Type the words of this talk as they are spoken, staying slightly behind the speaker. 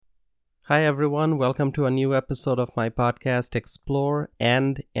Hi, everyone. Welcome to a new episode of my podcast, Explore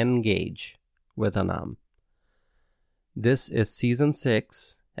and Engage with Anam. This is Season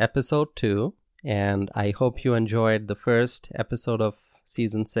 6, Episode 2, and I hope you enjoyed the first episode of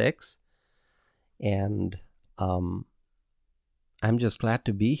Season 6. And I'm just glad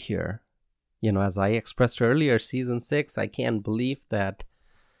to be here. You know, as I expressed earlier, Season 6, I can't believe that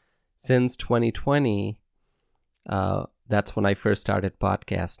since 2020, that's when I first started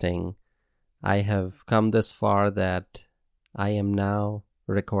podcasting, I have come this far that I am now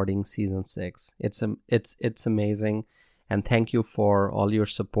recording Season 6. It's amazing, and thank you for all your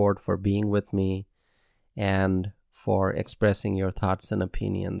support, for being with me, and for expressing your thoughts and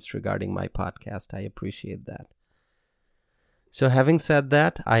opinions regarding my podcast. I appreciate that. So having said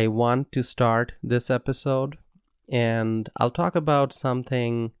that, I want to start this episode, and I'll talk about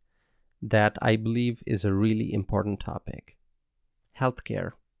something that I believe is a really important topic: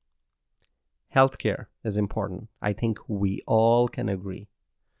 healthcare. Healthcare is important. I think we all can agree.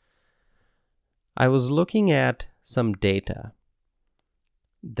 I was looking at some data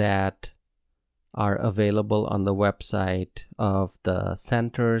that are available on the website of the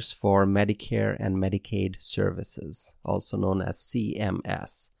Centers for Medicare and Medicaid Services, also known as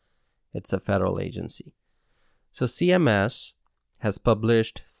CMS. It's a federal agency. So CMS has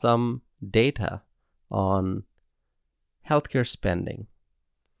published some data on healthcare spending.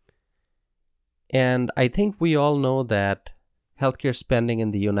 And I think we all know that healthcare spending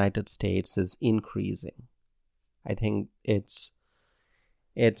in the United States is increasing. I think I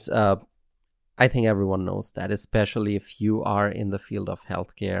think everyone knows that, especially if you are in the field of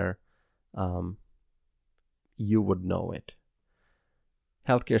healthcare, you would know it.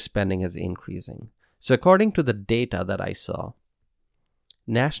 Healthcare spending is increasing. So according to the data that I saw,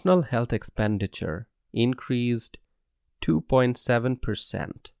 national health expenditure increased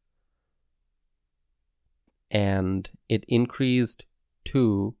 2.7%. And it increased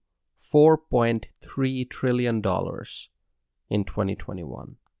to $4.3 trillion in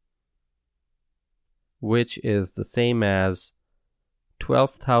 2021, which is the same as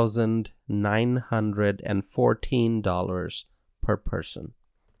 $12,914 per person.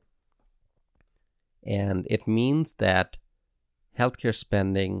 And it means that healthcare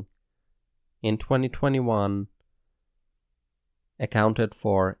spending in 2021 accounted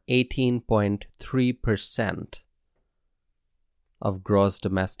for 18.3% of gross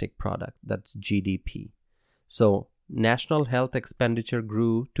domestic product. That's GDP. So national health expenditure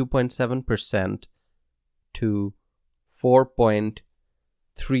grew 2.7% to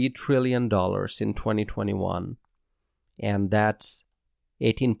 $4.3 trillion in 2021. And that's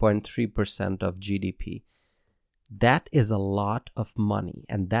 18.3% of GDP. That is a lot of money,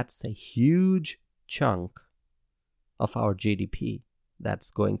 and that's a huge chunk of our GDP that's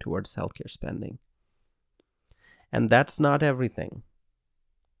going towards healthcare spending. And that's not everything.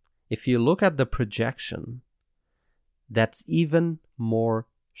 If you look at the projection, that's even more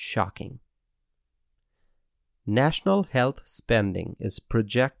shocking. National health spending is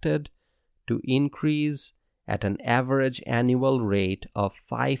projected to increase at an average annual rate of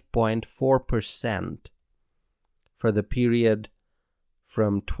 5.4% for the period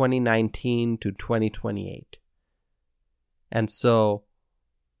from 2019 to 2028. And so,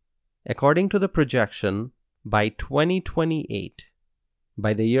 according to the projection, by the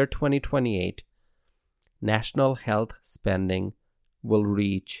year 2028, national health spending will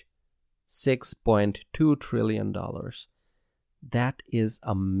reach $6.2 trillion. That is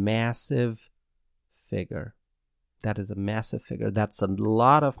a massive figure. That's a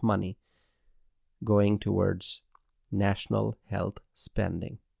lot of money going towards national health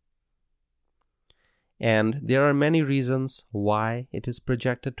spending. And there are many reasons why it is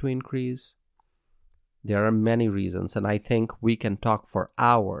projected to increase. There are many reasons, and I think we can talk for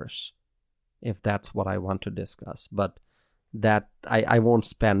hours if that's what I want to discuss. But that I won't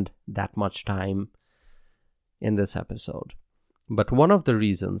spend that much time in this episode. But one of the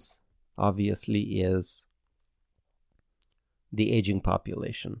reasons, obviously, is the aging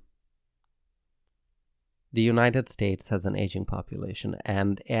population. The United States has an aging population,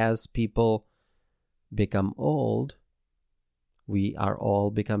 and as people become old, we are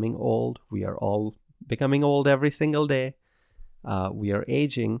all becoming old. We are all becoming old every single day. We are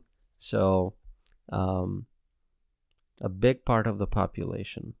aging, so a big part of the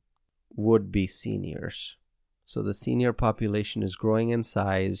population would be seniors. So the senior population is growing in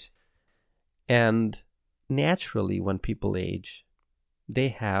size, and naturally, when people age, they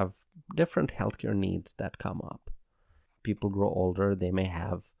have different healthcare needs that come up. People grow older, they may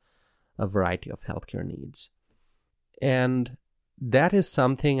have a variety of healthcare needs. And that is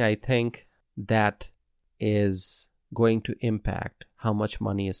something I think that is going to impact how much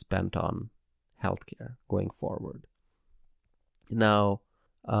money is spent on healthcare going forward. Now,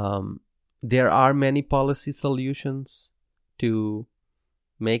 there are many policy solutions to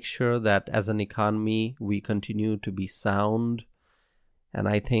make sure that as an economy we continue to be sound. And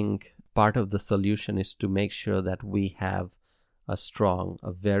I think part of the solution is to make sure that we have a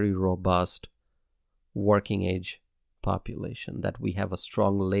very robust working age population, that we have a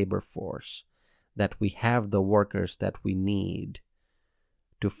strong labor force, that we have the workers that we need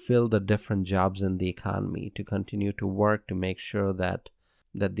to fill the different jobs in the economy, to continue to work to make sure that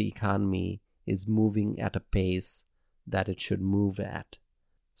the economy is moving at a pace that it should move at,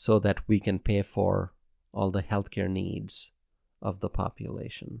 so that we can pay for all the healthcare needs of the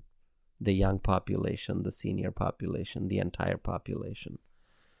population, the young population, the senior population, the entire population.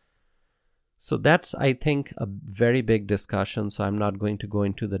 So that's, I think, a very big discussion, so I'm not going to go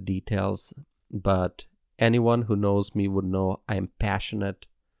into the details, but anyone who knows me would know I'm passionate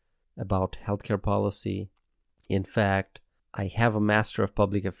about healthcare policy. In fact, I have a Master of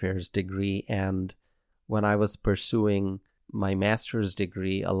Public Affairs degree, and when I was pursuing my master's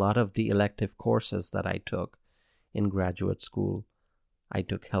degree, a lot of the elective courses that I took in graduate school, I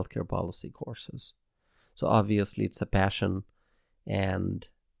took healthcare policy courses. So obviously it's a passion, and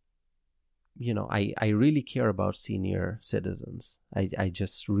I really care about senior citizens. I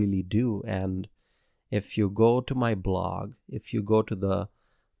just really do. And if you go to my blog, if you go to the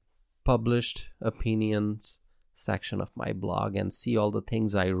published opinions section of my blog and see all the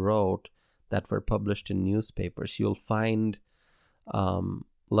things I wrote that were published in newspapers, you'll find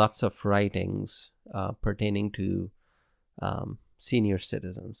lots of writings pertaining to senior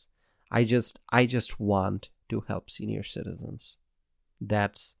citizens. I just want to help senior citizens.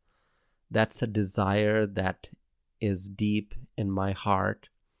 That's a desire that is deep in my heart,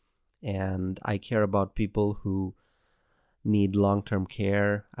 and I care about people who need long-term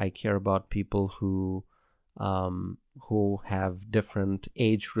care. I care about people who have different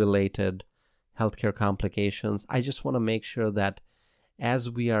age-related healthcare complications. I just want to make sure that as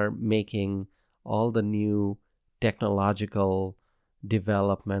we are making all the new technological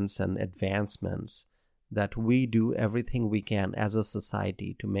developments and advancements, that we do everything we can as a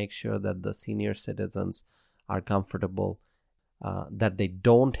society to make sure that the senior citizens are comfortable, that they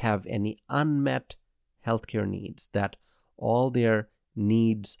don't have any unmet healthcare needs, that all their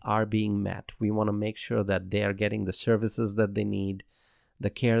needs are being met. We want to make sure that they are getting the services that they need, the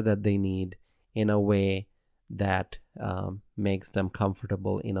care that they need, in a way that makes them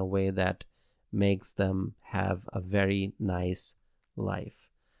comfortable, in a way that makes them have a very nice life.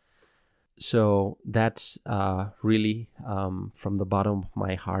 So that's really from the bottom of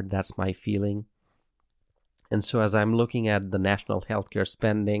my heart, that's my feeling. And so as I'm looking at the national healthcare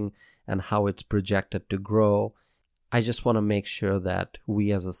spending and how it's projected to grow, I just want to make sure that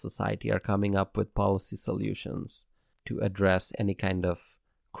we as a society are coming up with policy solutions to address any kind of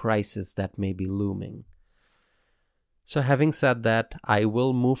crisis that may be looming. So having said that, I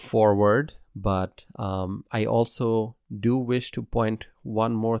will move forward, but I also do wish to point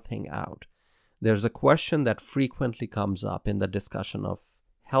one more thing out. There's a question that frequently comes up in the discussion of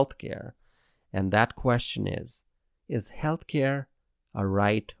healthcare, and that question is healthcare a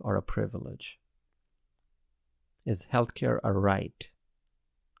right or a privilege? Is healthcare a right,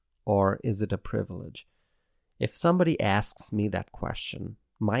 or is it a privilege? If somebody asks me that question,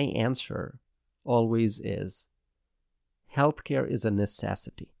 my answer always is healthcare is a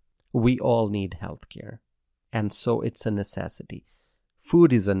necessity. We all need healthcare, and so it's a necessity.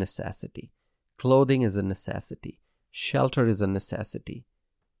 Food is a necessity. Clothing is a necessity. Shelter is a necessity.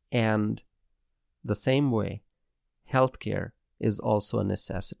 And the same way, healthcare is also a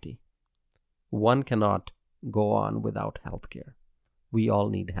necessity. One cannot go on without healthcare. We all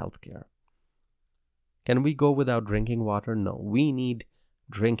need healthcare. Can we go without drinking water? No. We need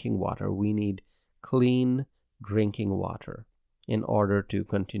drinking water. We need clean drinking water in order to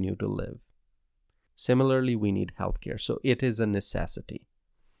continue to live. Similarly, we need healthcare. So it is a necessity.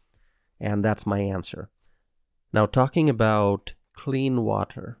 And that's my answer. Now, talking about clean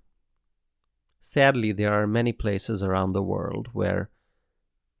water, sadly, there are many places around the world where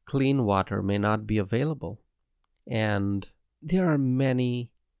clean water may not be available. And there are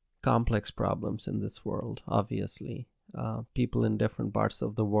many complex problems in this world, obviously. People in different parts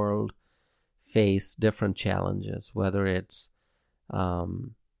of the world face different challenges, whether it's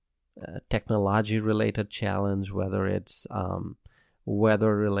technology-related challenge, whether it's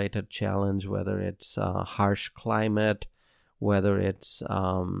weather-related challenge, whether it's harsh climate, whether it's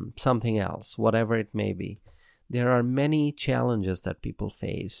something else, whatever it may be. There are many challenges that people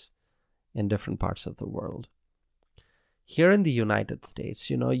face in different parts of the world. Here in the United States,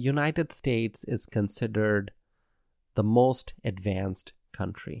 United States is considered the most advanced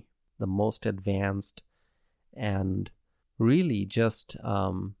country, the most advanced, and really just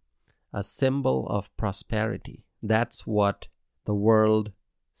a symbol of prosperity. That's what the world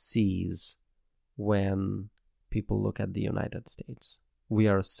sees when people look at the United States. We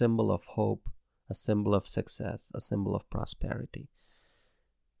are a symbol of hope, a symbol of success, a symbol of prosperity.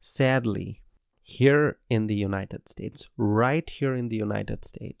 Sadly, here in the United States, right here in the United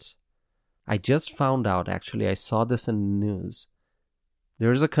States, I just found out, actually, I saw this in the news.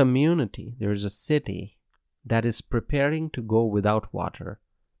 There's a community, there's a city that is preparing to go without water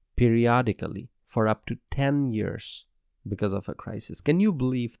periodically for up to 10 years because of a crisis. Can you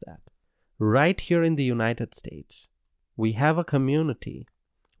believe that? Right here in the United States, we have a community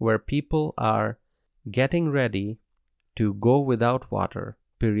where people are getting ready to go without water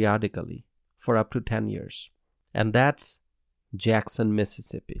periodically for up to 10 years. And that's Jackson,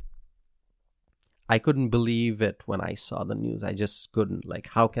 Mississippi. I couldn't believe it when I saw the news. I just couldn't.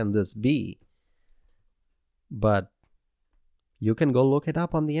 How can this be? But you can go look it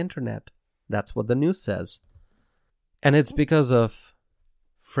up on the internet. That's what the news says. And it's because of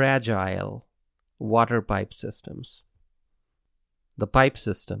fragile water pipe systems. The pipe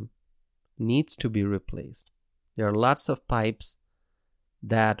system needs to be replaced. There are lots of pipes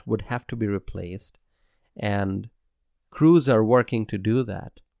that would have to be replaced, and crews are working to do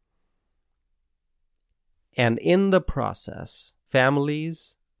that. And in the process,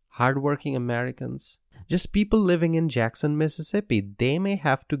 families, hardworking Americans, just people living in Jackson, Mississippi, they may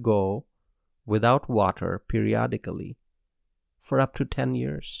have to go without water periodically for up to 10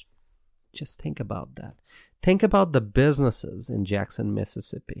 years. Just think about that. Think about the businesses in Jackson,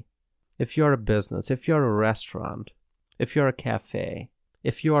 Mississippi. If you're a business, if you're a restaurant, if you're a cafe,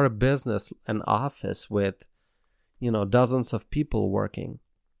 if you are a business, an office with, dozens of people working,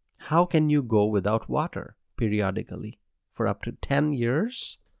 how can you go without water periodically for up to 10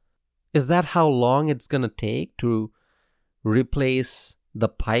 years? Is that how long it's going to take to replace the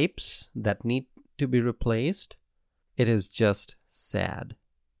pipes that need to be replaced? It is just sad.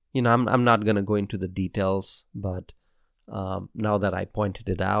 I'm not going to go into the details, but now that I pointed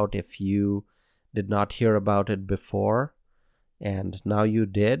it out, if you did not hear about it before, and now you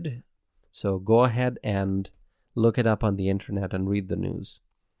did, so go ahead and look it up on the internet and read the news.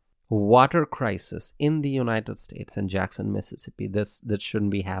 Water crisis in the United States in Jackson, Mississippi. This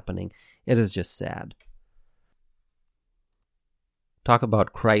shouldn't be happening. It is just sad. Talk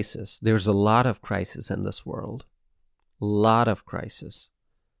about crisis. There's a lot of crisis in this world. Lot of crisis.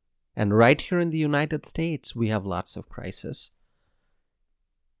 And right here in the United States, we have lots of crisis.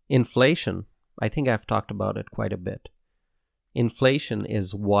 Inflation. I think I've talked about it quite a bit. Inflation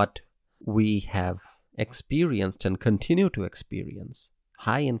is what we have experienced and continue to experience.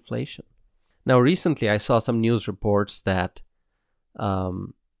 High inflation. Now, recently I saw some news reports that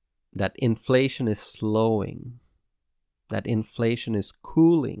that inflation is slowing, that inflation is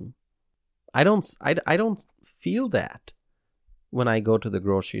cooling. I don't feel that when I go to the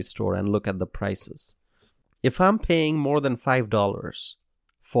grocery store and look at the prices. If I'm paying more than $5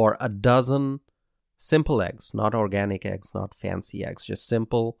 for a dozen simple eggs, not organic eggs, not fancy eggs, just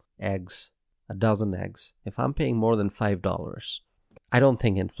simple eggs, a dozen eggs, if I'm paying more than $5, I don't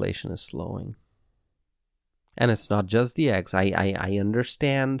think inflation is slowing. And it's not just the eggs. I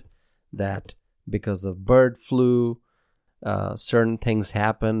understand that because of bird flu, certain things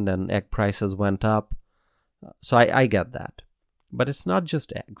happened and egg prices went up. So I get that. But it's not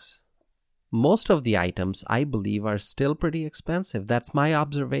just eggs. Most of the items, I believe, are still pretty expensive. That's my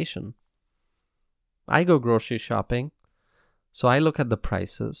observation. I go grocery shopping, so I look at the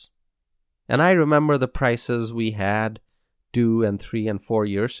prices. And I remember the prices we had 2 and 3 and 4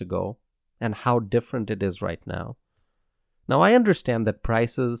 years ago, and how different it is right now. Now, I understand that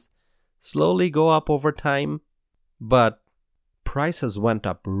prices slowly go up over time, but prices went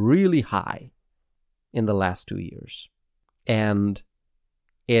up really high in the last 2 years. And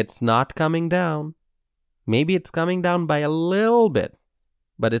it's not coming down. Maybe it's coming down by a little bit,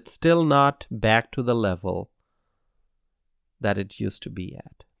 but it's still not back to the level that it used to be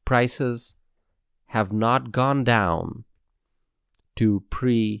at. Prices have not gone down to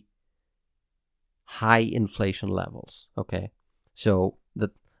pre-high inflation levels, okay? So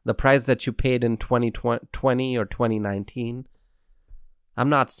the price that you paid in 2020 or 2019, I'm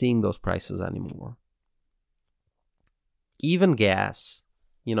not seeing those prices anymore. Even gas,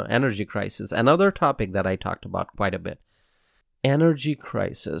 energy crisis, another topic that I talked about quite a bit. Energy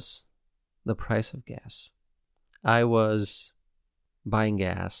crisis, the price of gas. I was buying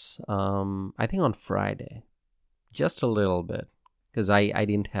gas, I think on Friday, just a little bit, because I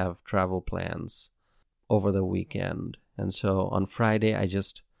didn't have travel plans over the weekend. And so on Friday, I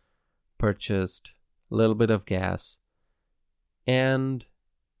just purchased a little bit of gas, and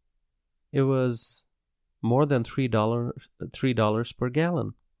it was more than $3 per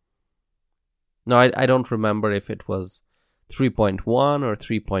gallon. Now, I don't remember if it was 3.1 or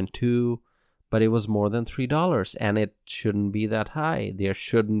 3.2, but it was more than $3, and it shouldn't be that high. There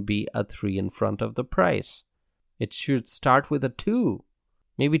shouldn't be a 3 in front of the price. It should start with a 2,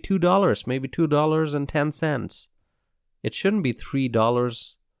 maybe $2, maybe $2.10. It shouldn't be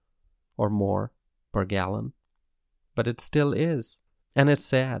 $3 or more per gallon, but it still is, and it's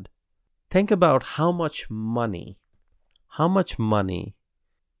sad. Think about how much money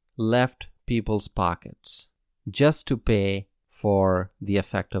left people's pockets just to pay for the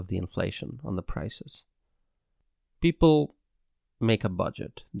effect of the inflation on the prices. People make a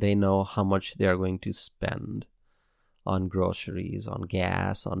budget. They know how much they are going to spend on groceries, on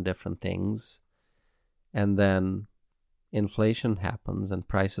gas, on different things. And then inflation happens and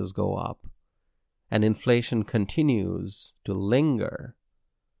prices go up. And inflation continues to linger.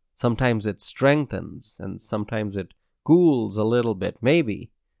 Sometimes it strengthens and sometimes it cools a little bit,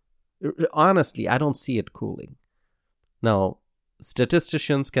 maybe. Honestly, I don't see it cooling. Now,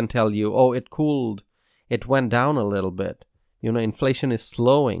 statisticians can tell you, oh, it cooled, it went down a little bit. Inflation is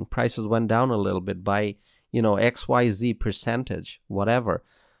slowing, prices went down a little bit by, XYZ percentage, whatever.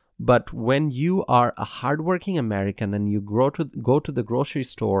 But when you are a hardworking American and you go to the grocery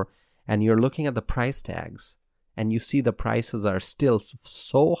store and you're looking at the price tags and you see the prices are still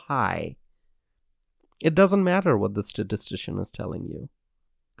so high, it doesn't matter what the statistician is telling you.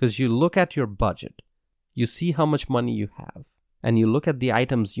 Because you look at your budget, you see how much money you have, and you look at the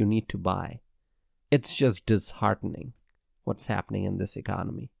items you need to buy. It's just disheartening what's happening in this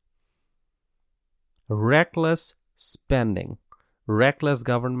economy. Reckless spending, reckless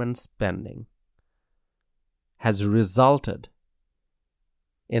government spending has resulted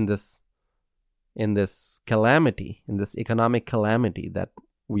in this calamity, in this economic calamity that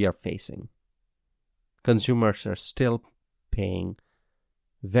we are facing. Consumers are still paying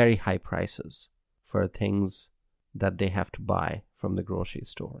very high prices for things that they have to buy from the grocery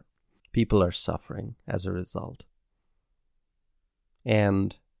store. People are suffering as a result.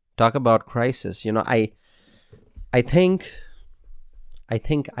 And talk about crisis. I think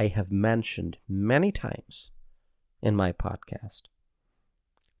I have mentioned many times in my podcast,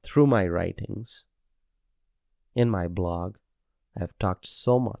 through my writings, in my blog, I've talked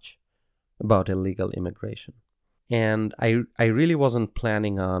so much about illegal immigration. And I really wasn't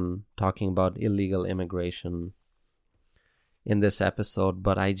planning on talking about illegal immigration in this episode,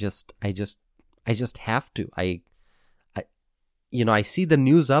 but I just have to. I see the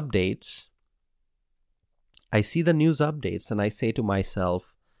news updates. And I say to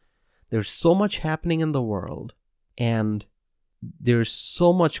myself, there's so much happening in the world, and there's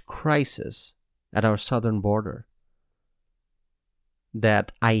so much crisis at our southern border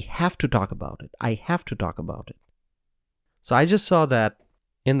that I have to talk about it. So I just saw that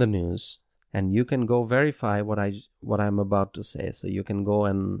in the news, and you can go verify what I'm about to say. So you can go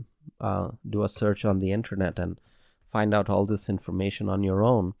and do a search on the internet and find out all this information on your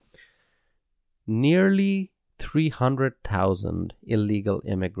own. Nearly 300,000 illegal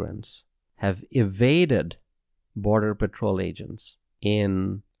immigrants have evaded Border Patrol agents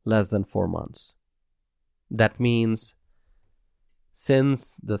in less than 4 months. That means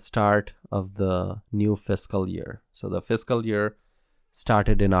since the start of the new fiscal year. So the fiscal year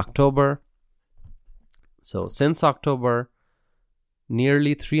started in October. So since October,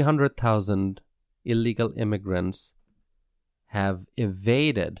 nearly 300,000 illegal immigrants have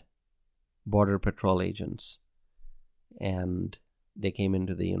evaded Border Patrol agents, and they came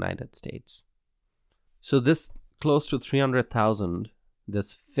into the United States. So this close to 300,000,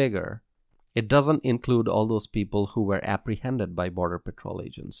 this figure, it doesn't include all those people who were apprehended by Border Patrol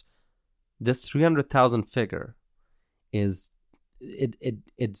agents. This 300,000 figure it's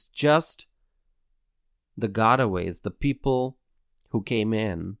just the gotaways, the people who came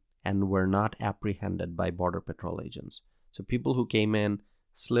in and were not apprehended by Border Patrol agents. So people who came in,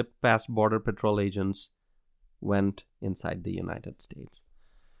 slipped past Border Patrol agents, went inside the United States.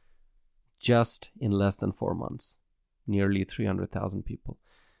 Just in less than 4 months, nearly 300,000 people.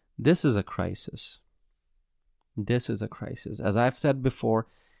 This is a crisis. As I've said before,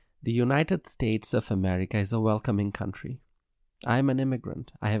 the United States of America is a welcoming country. I'm an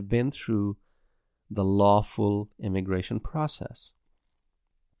immigrant. I have been through the lawful immigration process.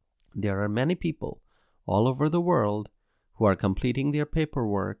 There are many people all over the world who are completing their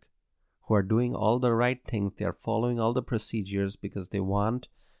paperwork, who are doing all the right things. They're following all the procedures because they want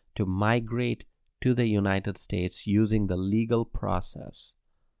to migrate to the United States using the legal process.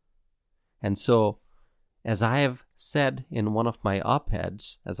 And so, as I have said in one of my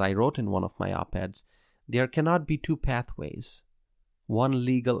op-eds, as I wrote in one of my op-eds, there cannot be two pathways, one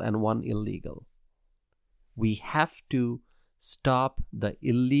legal and one illegal. We have to stop the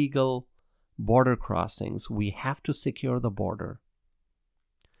illegal border crossings. We have to secure the border.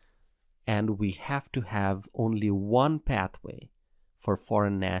 And we have to have only one pathway for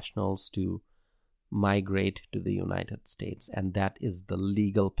foreign nationals to migrate to the United States, and that is the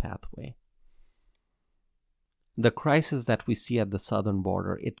legal pathway. The crisis that we see at the southern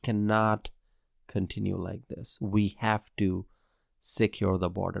border, it cannot continue like this. We have to secure the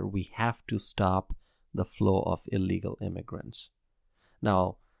border. We have to stop the flow of illegal immigrants.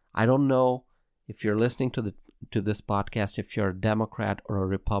 Now, I don't know if you're listening to this podcast, if you're a Democrat or a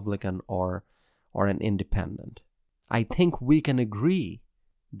Republican or an independent. I think we can agree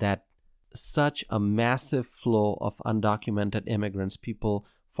that such a massive flow of undocumented immigrants, people,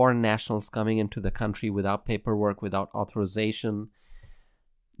 foreign nationals coming into the country without paperwork, without authorization,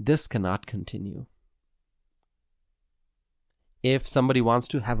 this cannot continue. If somebody wants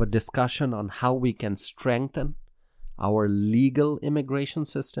to have a discussion on how we can strengthen our legal immigration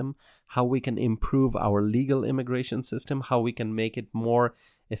system, how we can improve our legal immigration system, how we can make it more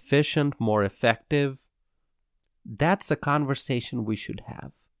efficient, more effective, that's a conversation we should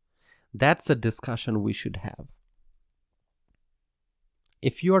have. That's a discussion we should have.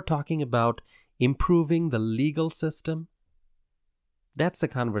 If you are talking about improving the legal system, that's a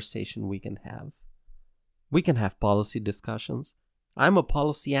conversation we can have. We can have policy discussions. I'm a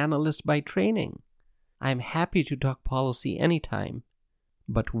policy analyst by training. I'm happy to talk policy anytime.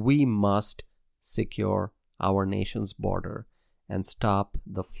 But we must secure our nation's border and stop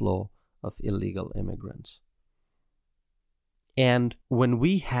the flow of illegal immigrants. And when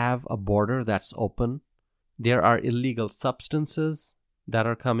we have a border that's open, there are illegal substances that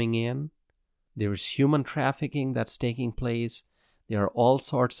are coming in. There's human trafficking that's taking place. There are all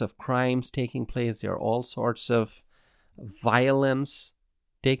sorts of crimes taking place. There are all sorts of violence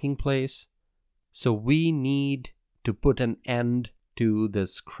taking place. So we need to put an end to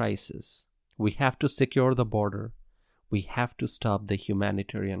this crisis. We have to secure the border. We have to stop the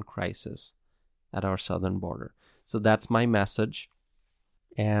humanitarian crisis at our southern border. So that's my message.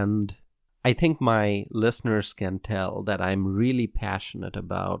 And I think my listeners can tell that I'm really passionate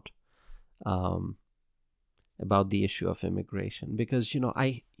about the issue of immigration. Because,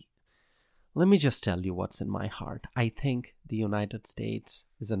 let me just tell you what's in my heart. I think the United States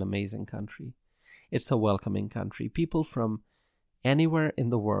is an amazing country. It's a welcoming country. People from anywhere in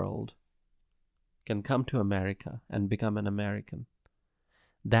the world can come to America and become an American.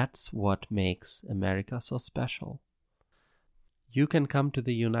 That's what makes America so special. You can come to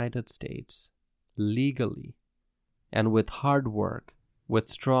the United States legally, and with hard work, with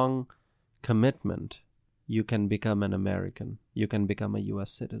strong commitment, you can become an American. You can become a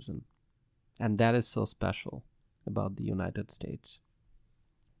U.S. citizen. And that is so special about the United States.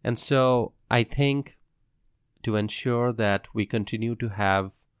 And so I think to ensure that we continue to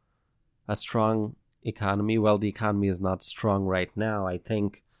have a strong economy, well, the economy is not strong right now. I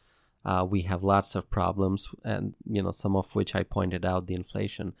think we have lots of problems, and some of which I pointed out, the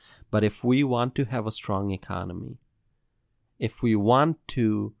inflation. But if we want to have a strong economy, if we want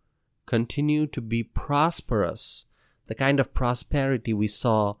to continue to be prosperous, the kind of prosperity we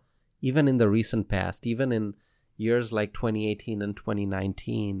saw even in the recent past, even in years like 2018 and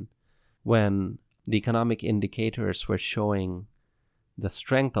 2019, when the economic indicators were showing the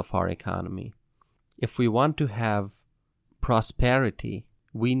strength of our economy. If we want to have prosperity,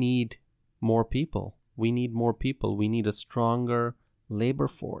 we need more people. We need more people. We need a stronger labor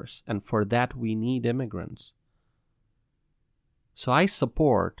force. And for that, we need immigrants. So I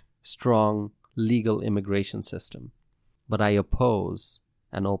support strong legal immigration system, but I oppose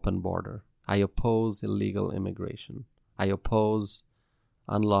an open border. I oppose illegal immigration. I oppose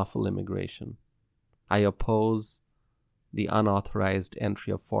unlawful immigration. I oppose the unauthorized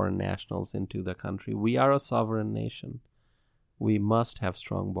entry of foreign nationals into the country. We are a sovereign nation. We must have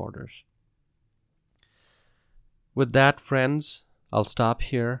strong borders. With that, friends, I'll stop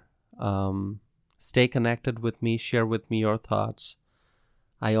here. Stay connected with me. Share with me your thoughts.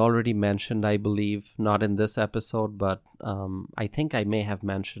 I already mentioned, I believe, not in this episode, but I think I may have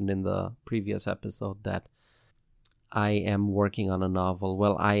mentioned in the previous episode that I am working on a novel.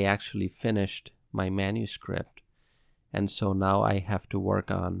 Well, I actually finished my manuscript, and so now I have to work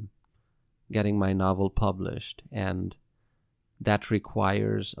on getting my novel published, and that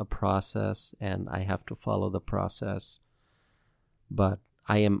requires a process, and I have to follow the process. But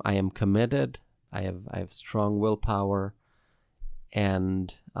I am committed. I have strong willpower,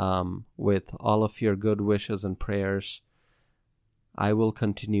 and with all of your good wishes and prayers, I will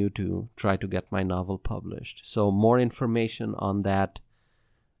continue to try to get my novel published. So more information on that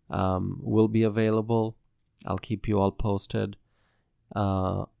will be available. I'll keep you all posted.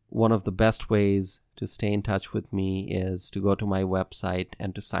 One of the best ways to stay in touch with me is to go to my website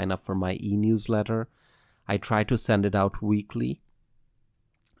and to sign up for my e-newsletter. I try to send it out weekly,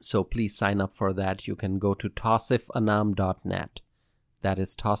 so please sign up for that. You can go to tausifanam.net. That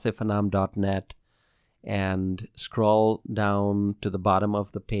is tausifanam.net, and scroll down to the bottom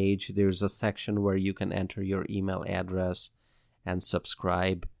of the page. There's a section where you can enter your email address and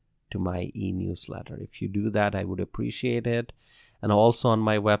subscribe to my e-newsletter. If you do that, I would appreciate it. And also on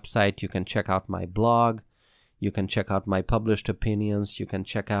my website, you can check out my blog. You can check out my published opinions. You can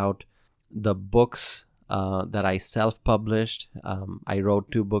check out the books that I self-published. I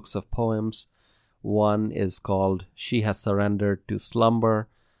wrote 2 books of poems. One is called She Has Surrendered to Slumber.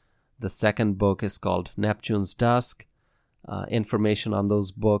 The second book is called Neptune's Dusk. Information on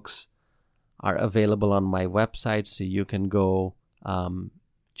those books are available on my website, so you can go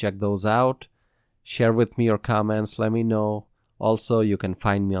check those out. Share with me your comments. Let me know. Also, you can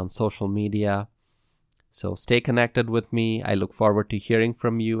find me on social media. So stay connected with me. I look forward to hearing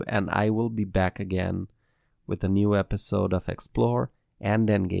from you, and I will be back again with a new episode of Explore and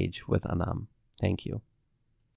Engage with Anam. Thank you.